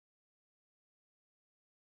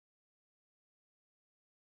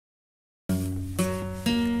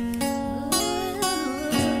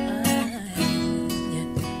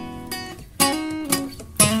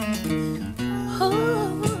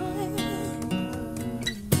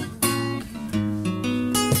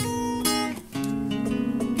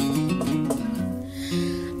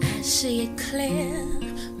see it clear,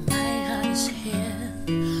 my heart is here.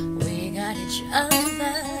 We got each other,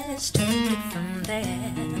 let's take it from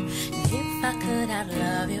there. If I could, I'd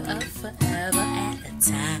love you up forever at a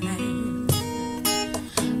time.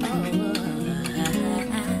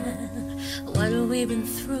 Oh, what we've been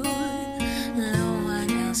through, no one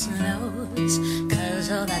else knows. 'Cause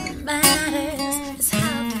all that matters is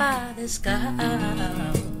how far this goes.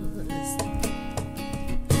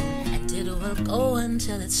 We'll go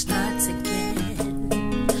until it starts again.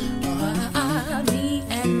 Oh, me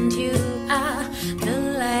and you, I feel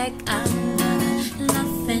like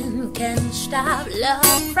nothing can stop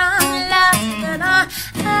love from loving us.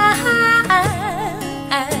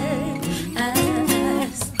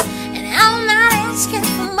 And I'm not asking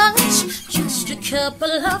for much, just a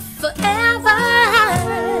couple of forever,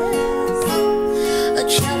 a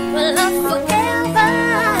couple of forever.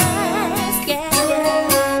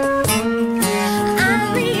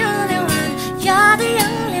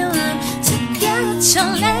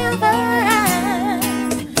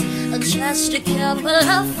 Just a couple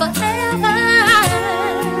of forever,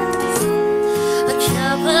 a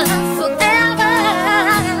couple of forever.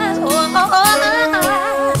 Oh,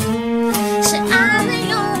 so I'm the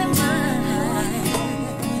only one.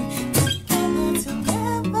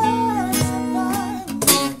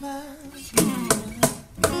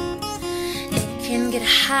 It can get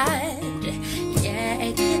hard, yeah,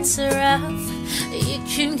 it gets rough. It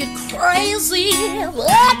can get crazy,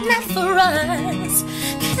 but not for us.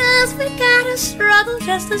 'Cause we gotta struggle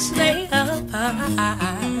just to stay apart.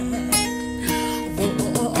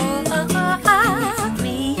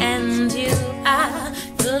 Me and you, I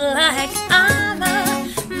feel like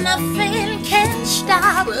nothing can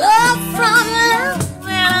stop love from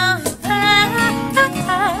love.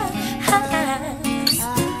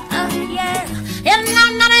 Oh yeah, and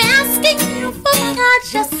I'm not asking you for much,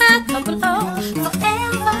 just a couple of forever.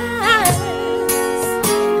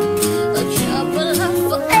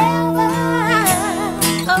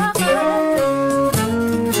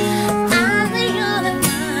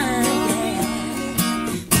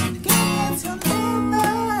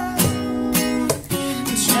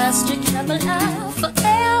 Just a couple of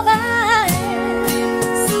forever,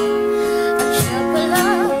 a couple of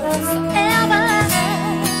forever.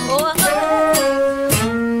 Oh,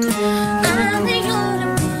 I'm the only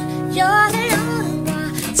one, you're the only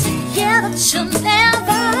one. Together till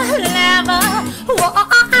never, never.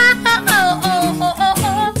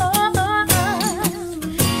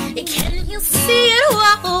 Can you see it?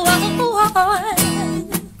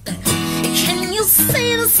 Can you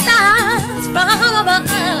see the stars from above?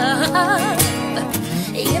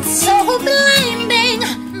 It's so blinding.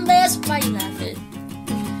 That's why you laugh it.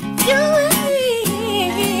 You and me.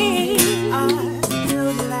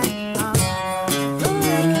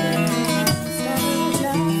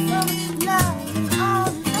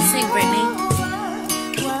 Sing, Brittany.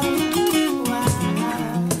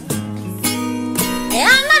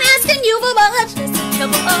 I'm not asking you for much, just a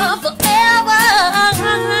couple of forever.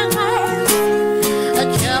 A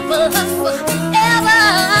couple of forever.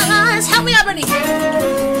 Help me out, Brittany.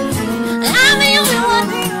 I'm the only one.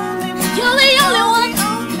 You're the only one.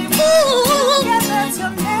 Ooh.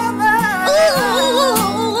 Ooh.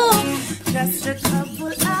 Just a couple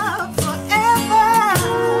of forever.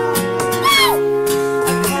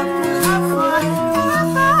 A couple of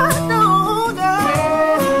forever. No, no.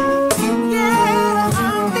 Yeah,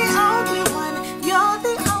 I'm the only one. You're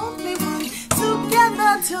the only one.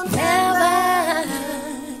 Together till never.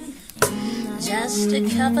 Just a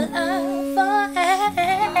couple of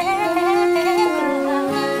forever.